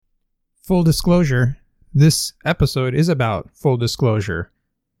Full disclosure, this episode is about full disclosure.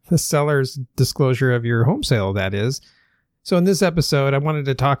 The seller's disclosure of your home sale, that is. So in this episode, I wanted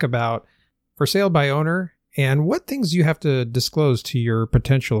to talk about for sale by owner and what things you have to disclose to your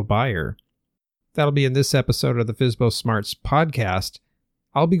potential buyer. That'll be in this episode of the FSBO Smarts podcast.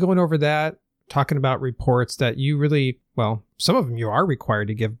 I'll be going over that, talking about reports that you really, well, some of them you are required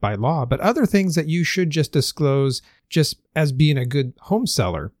to give by law, but other things that you should just disclose just as being a good home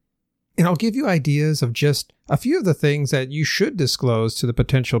seller. And I'll give you ideas of just a few of the things that you should disclose to the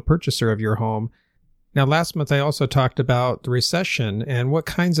potential purchaser of your home. Now, last month, I also talked about the recession and what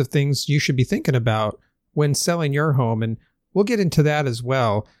kinds of things you should be thinking about when selling your home. And we'll get into that as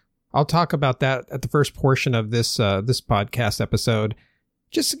well. I'll talk about that at the first portion of this podcast episode,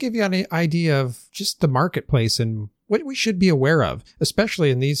 just to give you an idea of just the marketplace and what we should be aware of, especially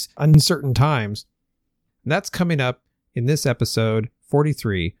in these uncertain times. And that's coming up in this episode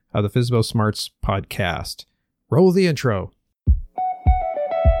 43 of the FSBO Smarts podcast. Roll the intro.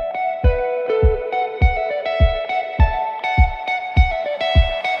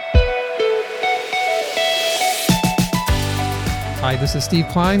 Hi, this is Steve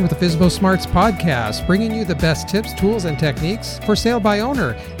Klein with the FSBO Smarts podcast, bringing you the best tips, tools, and techniques for sale by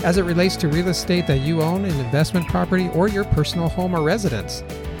owner as it relates to real estate that you own, an investment property, or your personal home or residence,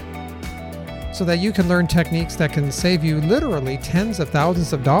 so that you can learn techniques that can save you literally tens of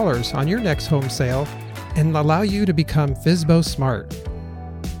thousands of dollars on your next home sale and allow you to become FSBO smart.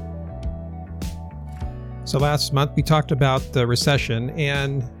 So last month we talked about the recession,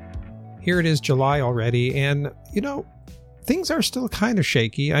 and here it is July already, and things are still kind of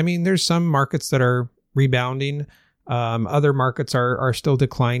shaky. I mean, there's some markets that are rebounding. Other markets are still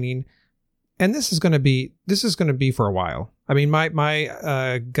declining. And this is going to be for a while. I mean,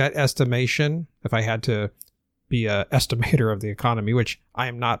 my gut estimation, if I had to be an estimator of the economy, which I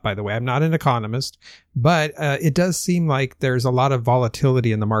am not, by the way, I'm not an economist, but it does seem like there's a lot of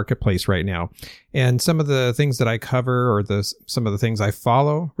volatility in the marketplace right now. And some of the things that I cover, or some of the things I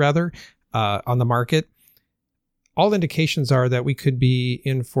follow, rather, on the market, all indications are that we could be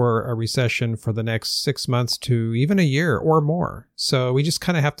in for a recession for the next 6 months to even a year or more. So we just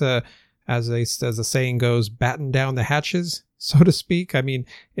kind of have to, as the saying goes, batten down the hatches, so to speak. I mean,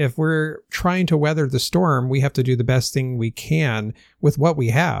 if we're trying to weather the storm, we have to do the best thing we can with what we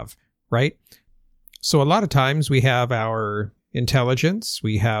have, right? So a lot of times we have our intelligence,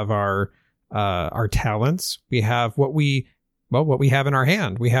 we have our talents, we have what we have in our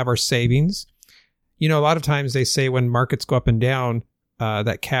hand. We have our savings. A lot of times they say when markets go up and down,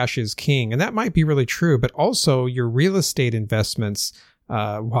 that cash is king. And that might be really true, but also your real estate investments,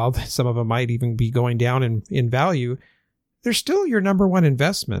 while some of them might even be going down in value, they're still your number one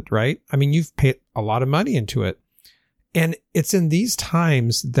investment, right? I mean, you've paid a lot of money into it. And it's in these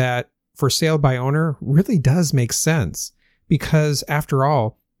times that for sale by owner really does make sense, because after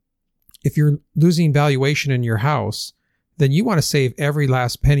all, if you're losing valuation in your house, then you want to save every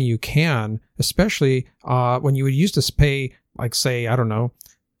last penny you can, especially when you would used to pay, like, say, I don't know,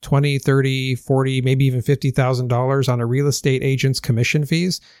 $20, $30, $40, maybe even $50,000 on a real estate agent's commission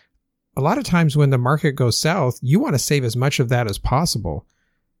fees. A lot of times when the market goes south, you want to save as much of that as possible.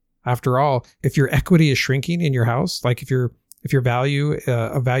 After all, if your equity is shrinking in your house, like if your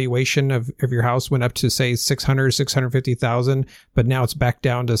valuation of your house went up to, say, $600,000, $650,000, but now it's back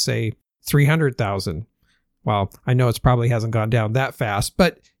down to, say, $300,000. Well, I know it's probably hasn't gone down that fast,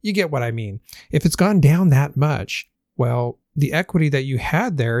 but you get what I mean. If it's gone down that much, well, the equity that you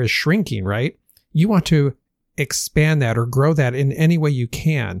had there is shrinking, right? You want to expand that or grow that in any way you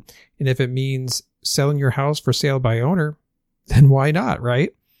can. And if it means selling your house for sale by owner, then why not,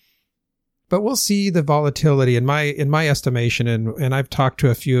 right? But we'll see the volatility in my estimation. And I've talked to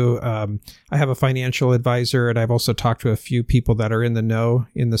a few, I have a financial advisor, and I've also talked to a few people that are in the know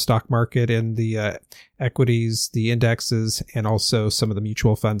in the stock market and the equities, the indexes, and also some of the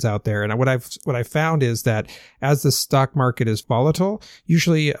mutual funds out there. And what I've found is that as the stock market is volatile,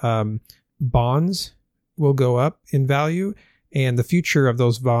 usually bonds will go up in value, and the future of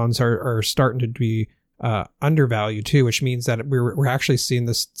those bonds are starting to be undervalued too, which means that we're actually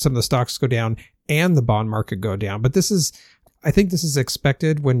seeing some of the stocks go down and the bond market go down. But I think this is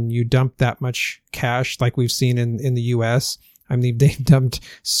expected when you dump that much cash, like we've seen in the U.S. I mean, they've dumped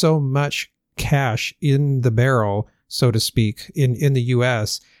so much cash in the barrel, so to speak, in the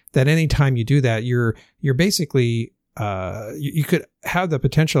U.S. that anytime you do that, you're basically you could have the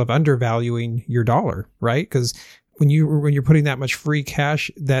potential of undervaluing your dollar, right? Because when you're putting that much free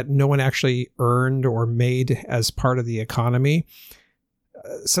cash that no one actually earned or made as part of the economy,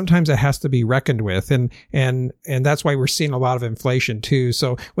 sometimes it has to be reckoned with. And that's why we're seeing a lot of inflation too.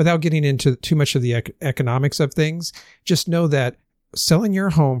 So without getting into too much of the economics of things, just know that selling your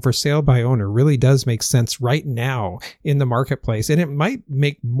home for sale by owner really does make sense right now in the marketplace. And it might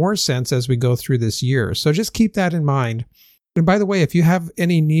make more sense as we go through this year. So just keep that in mind. And by the way, if you have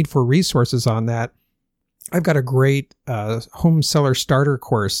any need for resources on that, I've got a great home seller starter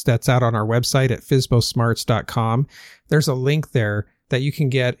course that's out on our website at FSBOsmarts.com. There's a link there that you can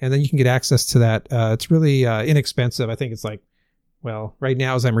get, and then you can get access to that. It's really inexpensive. I think it's like, well, right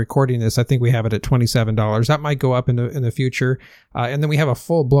now as I'm recording this, I think we have it at $27. That might go up in the future. And then we have a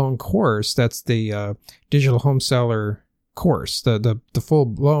full-blown course. That's the digital home seller course, the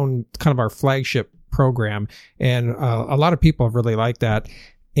full-blown kind of our flagship program. And a lot of people have really liked that.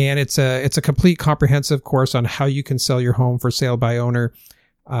 And it's a complete comprehensive course on how you can sell your home for sale by owner.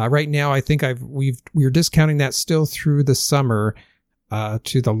 Right now, I think we're discounting that still through the summer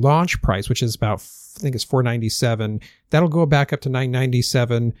to the launch price, which is about, I think it's $497. That'll go back up to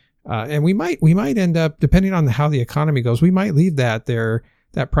 $997. And we might end up, depending on how the economy goes, we might leave that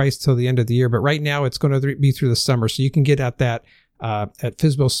price till the end of the year. But right now it's going to be through the summer. So you can get at that at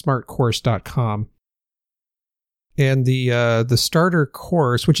FSBOsmartcourse.com. And the starter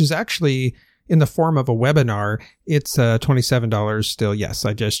course, which is actually in the form of a webinar, it's $27 still. Yes,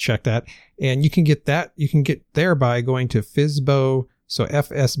 I just checked that. And you can get that. You can get there by going to FSBO, so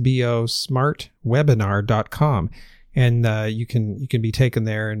FSBO smartwebinar.com. And you can be taken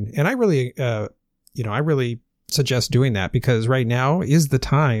there. And I really, I really suggest doing that, because right now is the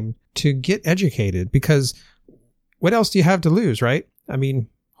time to get educated, because what else do you have to lose, right? I mean,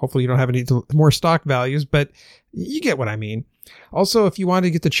 hopefully you don't have any more stock values, but you get what I mean. Also, if you want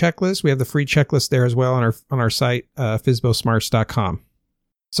to get the checklist, we have the free checklist there as well on our site, FSBOsmarts.com.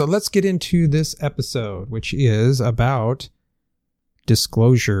 So let's get into this episode, which is about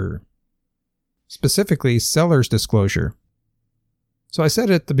disclosure, specifically seller's disclosure. So I said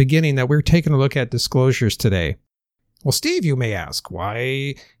at the beginning that we're taking a look at disclosures today. Well, Steve, you may ask,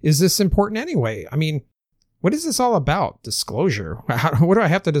 why is this important anyway? I mean, what is this all about? Disclosure. What do I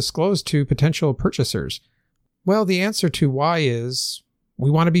have to disclose to potential purchasers? Well, the answer to why is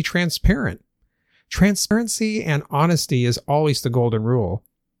we want to be transparent. Transparency and honesty is always the golden rule.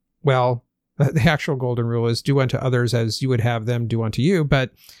 Well, the actual golden rule is do unto others as you would have them do unto you.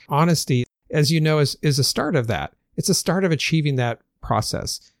 But honesty, as you know, is a start of that. It's a start of achieving that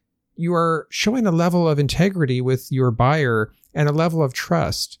process. You are showing a level of integrity with your buyer and a level of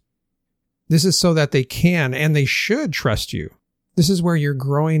trust. This is so that they can and they should trust you. This is where you're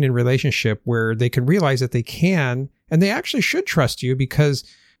growing in relationship, where they can realize that they can and they actually should trust you because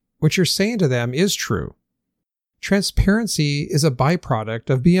what you're saying to them is true. Transparency is a byproduct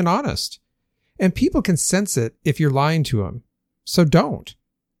of being honest, and people can sense it if you're lying to them. So don't.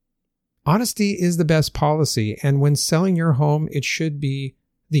 Honesty is the best policy, and when selling your home, it should be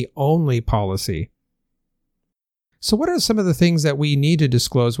the only policy. So what are some of the things that we need to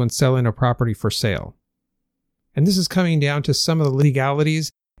disclose when selling a property for sale? And this is coming down to some of the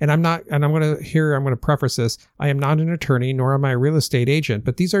legalities. And I'm going to preface this. I am not an attorney, nor am I a real estate agent,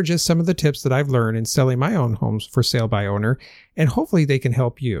 but these are just some of the tips that I've learned in selling my own homes for sale by owner, and hopefully they can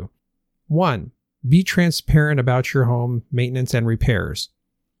help you. 1, be transparent about your home maintenance and repairs.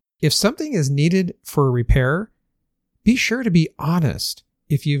 If something is needed for a repair, be sure to be honest.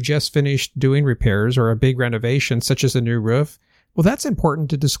 If you've just finished doing repairs or a big renovation, such as a new roof, well, that's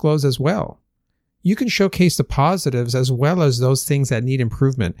important to disclose as well. You can showcase the positives as well as those things that need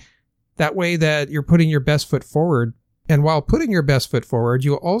improvement. That way that you're putting your best foot forward. And while putting your best foot forward,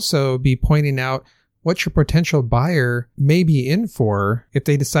 you'll also be pointing out what your potential buyer may be in for if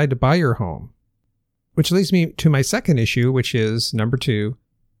they decide to buy your home. Which leads me to my second issue, which is number 2,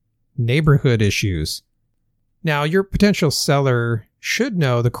 neighborhood issues. Now, your potential seller should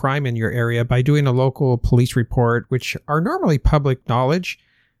know the crime in your area by doing a local police report, which are normally public knowledge.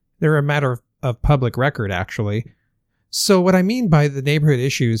 They're a matter of public record, actually. So what I mean by the neighborhood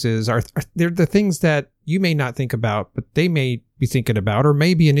issues is they're the things that you may not think about, but they may be thinking about, or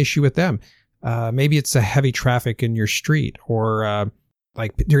may be an issue with them. Maybe it's a heavy traffic in your street, or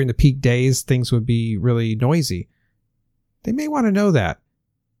like during the peak days, things would be really noisy. They may want to know that.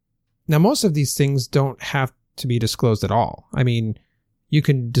 Now, most of these things don't have to be disclosed at all. I mean, you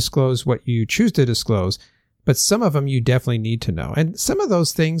can disclose what you choose to disclose, but some of them you definitely need to know. And some of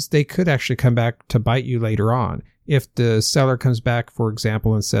those things, they could actually come back to bite you later on. If the seller comes back, for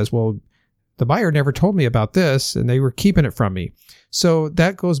example, and says, well, the buyer never told me about this and they were keeping it from me. So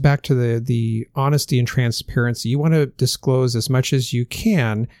that goes back to the honesty and transparency. You want to disclose as much as you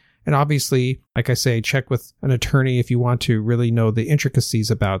can And obviously, like I say, check with an attorney if you want to really know the intricacies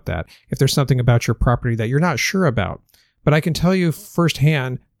about that. If there's something about your property that you're not sure about. But I can tell you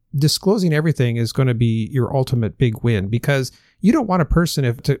firsthand, disclosing everything is going to be your ultimate big win, because you don't want a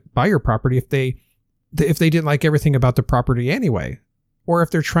person to buy your property if they didn't like everything about the property anyway, or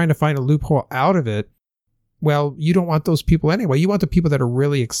if they're trying to find a loophole out of it. Well, you don't want those people anyway. You want the people that are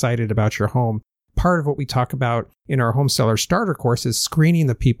really excited about your home. Part of what we talk about in our home seller starter course is screening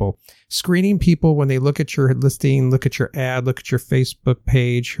the people. Screening people when they look at your listing, look at your ad, look at your Facebook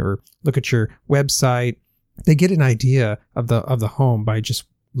page, or look at your website. They get an idea of the home by just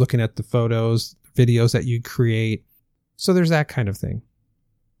looking at the photos, videos that you create. So there's that kind of thing.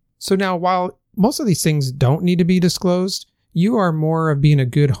 So now, while most of these things don't need to be disclosed, you are more of being a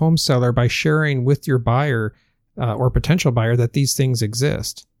good home seller by sharing with your buyer or potential buyer that these things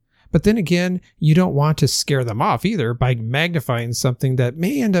exist. But then again, you don't want to scare them off either by magnifying something that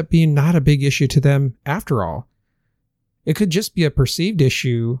may end up being not a big issue to them after all. It could just be a perceived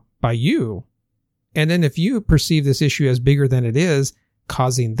issue by you. And then if you perceive this issue as bigger than it is,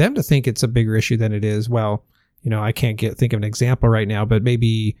 causing them to think it's a bigger issue than it is, well, I can't think of an example right now, but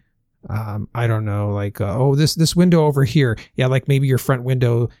maybe I don't know, like, this window over here. Yeah, like maybe your front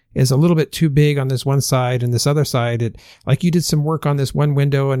window is a little bit too big on this one side, and this other side, like you did some work on this one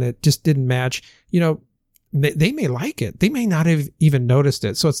window and it just didn't match. They may like it. They may not have even noticed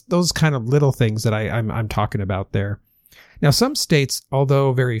it. So it's those kind of little things that I'm talking about there. Now, some states,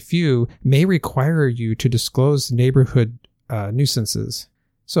 although very few, may require you to disclose neighborhood nuisances.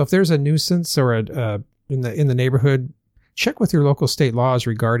 So if there's a nuisance or in the neighborhood, check with your local state laws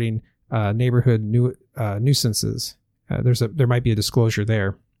regarding neighborhood nuisances. There might be a disclosure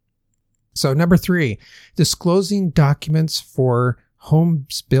there. So number 3, disclosing documents for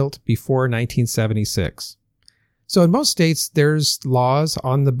homes built before 1976. So in most states, there's laws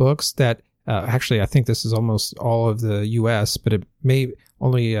on the books that actually, I think this is almost all of the U.S., but it may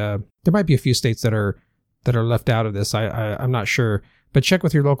only there might be a few states that are left out of this. I'm not sure, but check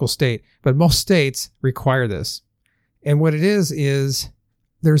with your local state. But most states require this. And what it is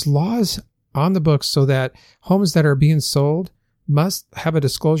there's laws on the books so that homes that are being sold must have a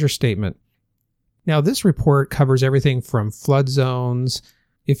disclosure statement. Now, this report covers everything from flood zones,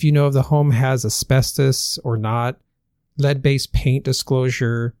 if you know if the home has asbestos or not, lead-based paint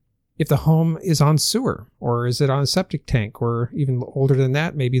disclosure, if the home is on sewer, or is it on a septic tank, or even older than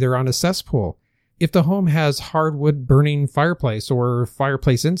that, maybe they're on a cesspool. If the home has hardwood burning fireplace or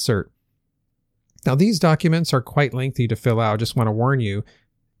fireplace insert. Now, these documents are quite lengthy to fill out, just want to warn you.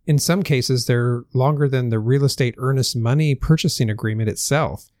 In some cases, they're longer than the real estate earnest money purchasing agreement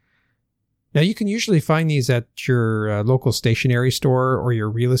itself. Now, you can usually find these at your local stationery store or your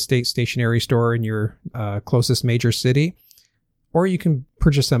real estate stationery store in your closest major city, or you can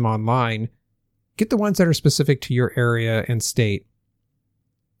purchase them online. Get the ones that are specific to your area and state.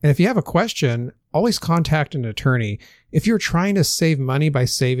 And if you have a question, always contact an attorney. If you're trying to save money by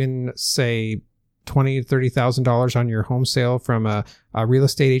saving, say, $20,000 to $30,000 on your home sale from a real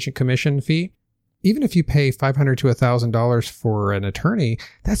estate agent commission fee, even if you pay $500 to $1,000 for an attorney,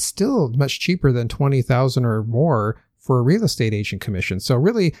 that's still much cheaper than $20,000 or more for a real estate agent commission. So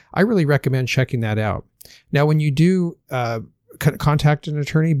I really recommend checking that out. Now, when you do contact an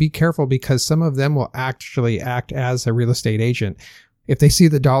attorney, be careful, because some of them will actually act as a real estate agent. If they see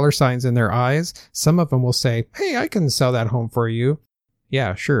the dollar signs in their eyes, some of them will say, "Hey, I can sell that home for you."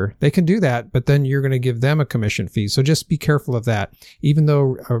 Yeah, sure, they can do that, but then you're going to give them a commission fee. So just be careful of that. Even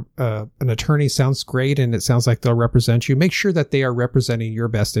though an attorney sounds great and it sounds like they'll represent you, make sure that they are representing your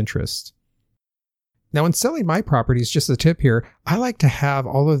best interests. Now, in selling my properties, just a tip here, I like to have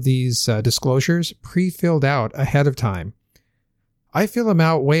all of these disclosures pre-filled out ahead of time. I fill them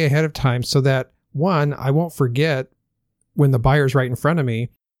out way ahead of time so that, one, I won't forget when the buyer's right in front of me.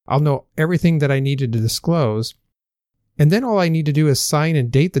 I'll know everything that I needed to disclose. And then all I need to do is sign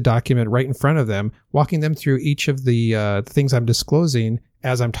and date the document right in front of them, walking them through each of the things I'm disclosing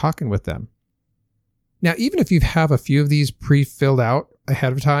as I'm talking with them. Now, even if you have a few of these pre-filled out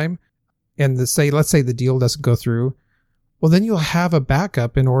ahead of time, and let's say the deal doesn't go through, well, then you'll have a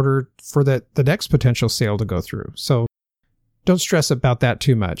backup in order for the next potential sale to go through. So don't stress about that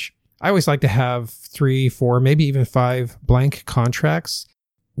too much. I always like to have 3, 4, maybe even 5 blank contracts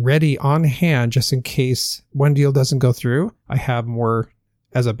ready on hand, just in case one deal doesn't go through. I have more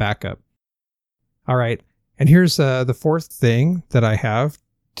as a backup. All right. And here's the fourth thing that I have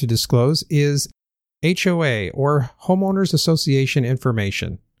to disclose is HOA, or Homeowners Association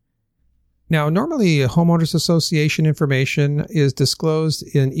information. Now, normally Homeowners Association information is disclosed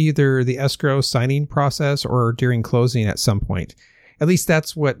in either the escrow signing process or during closing at some point. At least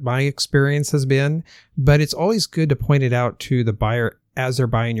that's what my experience has been. But it's always good to point it out to the buyer as they're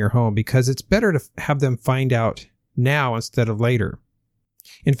buying your home, because it's better to have them find out now instead of later.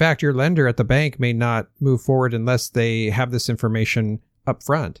 In fact, your lender at the bank may not move forward unless they have this information up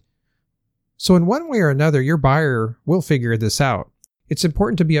front. So in one way or another, your buyer will figure this out. It's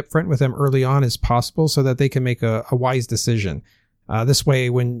important to be upfront with them early on as possible so that they can make a wise decision. This way,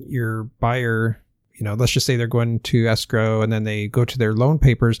 when your buyer, let's just say they're going to escrow and then they go to their loan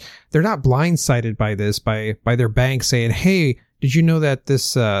papers, they're not blindsided by this, by their bank saying, hey, did you know that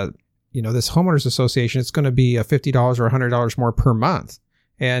this, this homeowners association, it's going to be $50 or $100 more per month?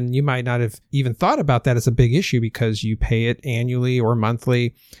 And you might not have even thought about that as a big issue because you pay it annually or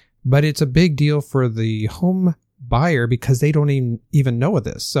monthly, but it's a big deal for the home buyer because they don't even know of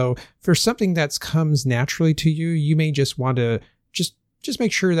this. So for something that comes naturally to you, you may just want to just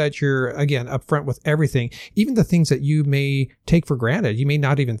make sure that you're, again, upfront with everything, even the things that you may take for granted, you may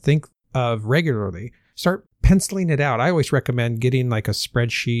not even think of regularly. Start penciling it out. I always recommend getting like a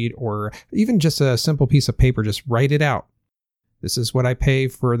spreadsheet or even just a simple piece of paper. Just write it out. This is what I pay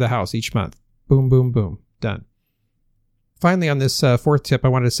for the house each month. Boom, boom, boom. Done. Finally, on this fourth tip, I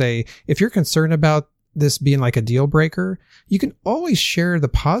wanted to say, if you're concerned about this being like a deal breaker, you can always share the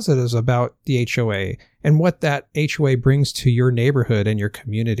positives about the HOA and what that HOA brings to your neighborhood and your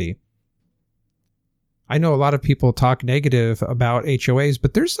community. I know a lot of people talk negative about HOAs,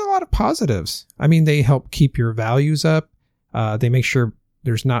 but there's a lot of positives. I mean, they help keep your values up. They make sure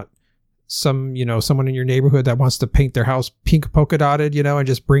there's not someone in your neighborhood that wants to paint their house pink polka dotted, and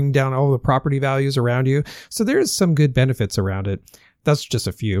just bring down all the property values around you. So there's some good benefits around it. That's just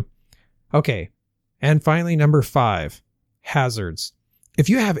a few. Okay. And finally, number 5, hazards. If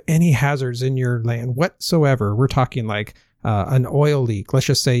you have any hazards in your land whatsoever, we're talking like an oil leak. Let's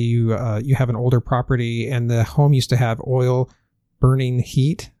just say you have an older property and the home used to have oil burning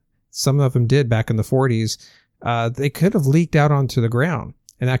heat. Some of them did back in the 40s. They could have leaked out onto the ground,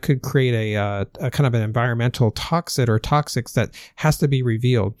 and that could create a kind of an environmental toxic or toxics that has to be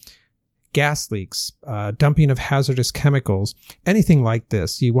revealed. Gas leaks, dumping of hazardous chemicals, anything like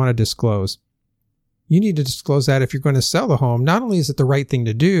this you want to disclose. You need to disclose that if you're going to sell the home. Not only is it the right thing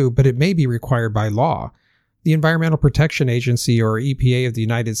to do, but it may be required by law. The Environmental Protection Agency, or EPA of the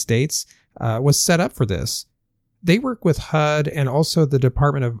United States, was set up for this. They work with HUD and also the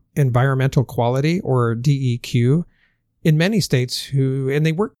Department of Environmental Quality, or DEQ, in many states and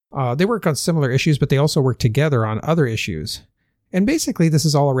they work on similar issues, but they also work together on other issues. And basically, this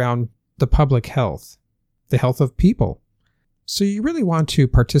is all around the public health, the health of people. So you really want to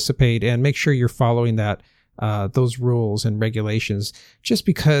participate and make sure you're following those rules and regulations, just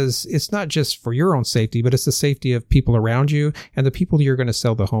because it's not just for your own safety, but it's the safety of people around you and the people you're going to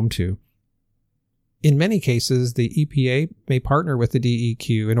sell the home to. In many cases, the EPA may partner with the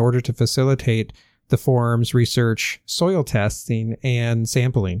DEQ in order to facilitate the forms, research, soil testing, and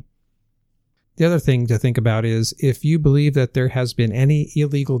sampling. The other thing to think about is if you believe that there has been any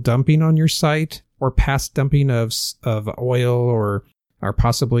illegal dumping on your site or past dumping of oil or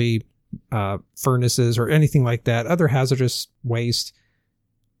possibly furnaces or anything like that, other hazardous waste,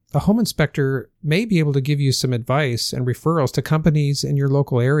 a home inspector may be able to give you some advice and referrals to companies in your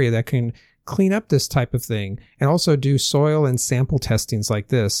local area that can clean up this type of thing and also do soil and sample testings like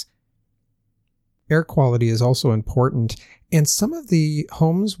this. Air quality is also important, and some of the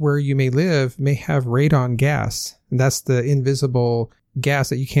homes where you may live may have radon gas, and that's the invisible gas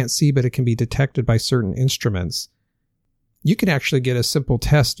that you can't see, but it can be detected by certain instruments. You can actually get a simple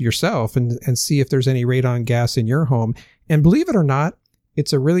test yourself and see if there's any radon gas in your home, and believe it or not,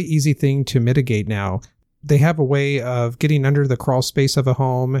 it's a really easy thing to mitigate now. They have a way of getting under the crawl space of a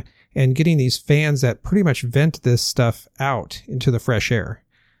home and getting these fans that pretty much vent this stuff out into the fresh air.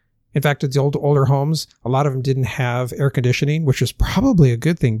 In fact, the older homes, a lot of them didn't have air conditioning, which is probably a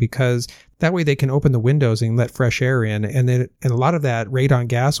good thing because that way they can open the windows and let fresh air in, and a lot of that radon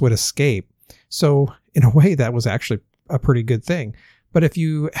gas would escape. So in a way, that was actually a pretty good thing. But if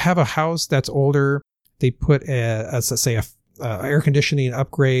you have a house that's older, they put a air conditioning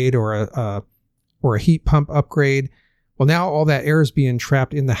upgrade or a heat pump upgrade. Well, now all that air is being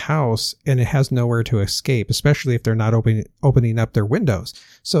trapped in the house and it has nowhere to escape, especially if they're not opening up their windows.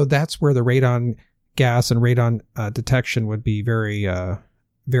 So that's where the radon gas and radon detection would be very,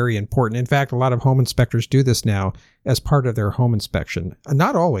 very important. In fact, a lot of home inspectors do this now as part of their home inspection.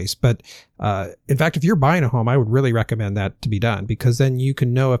 Not always, but in fact, if you're buying a home, I would really recommend that to be done because then you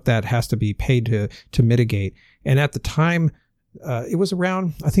can know if that has to be paid to mitigate. And at the time, it was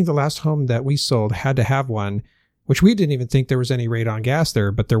around, I think the last home that we sold had to have one, which we didn't even think there was any radon gas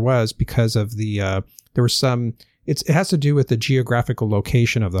there, but there was because of there was some it has to do with the geographical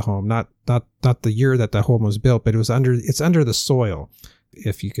location of the home, not the year that the home was built, but it's under the soil.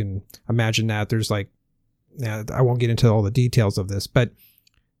 If you can imagine that, there's I won't get into all the details of this, but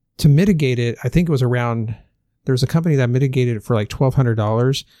to mitigate it, I think it was there was a company that mitigated it for like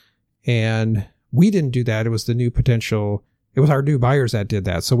 $1,200, and we didn't do that. It was our new buyers that did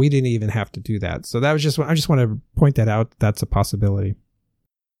that. So we didn't even have to do that. So I just want to point that out. That's a possibility.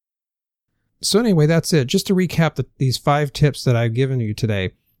 So anyway, that's it. Just to recap these 5 tips that I've given you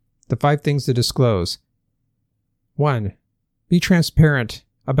today, the 5 things to disclose. 1, be transparent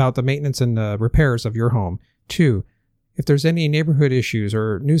about the maintenance and repairs of your home. 2, if there's any neighborhood issues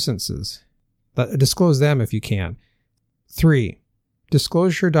or nuisances, disclose them if you can. 3,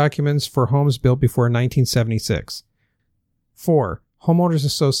 disclose your documents for homes built before 1976. 4, homeowners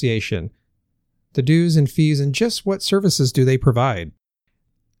association, the dues and fees and just what services do they provide.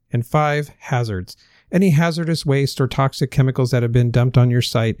 And 5, hazards. Any hazardous waste or toxic chemicals that have been dumped on your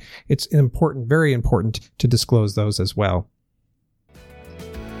site, it's important, very important to disclose those as well.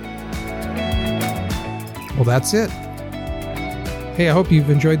 Well, that's it. Hey, I hope you've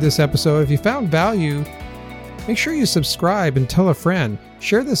enjoyed this episode. If you found value, make sure you subscribe and tell a friend.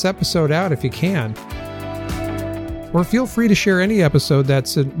 Share this episode out if you can. Or feel free to share any episode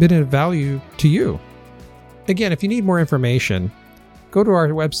that's been of value to you. Again, if you need more information, go to our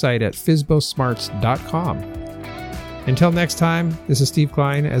website at FSBOsmarts.com. Until next time, this is Steve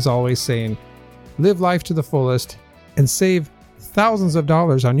Klein, as always, saying, live life to the fullest and save thousands of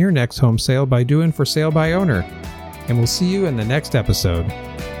dollars on your next home sale by doing for sale by owner. And we'll see you in the next episode.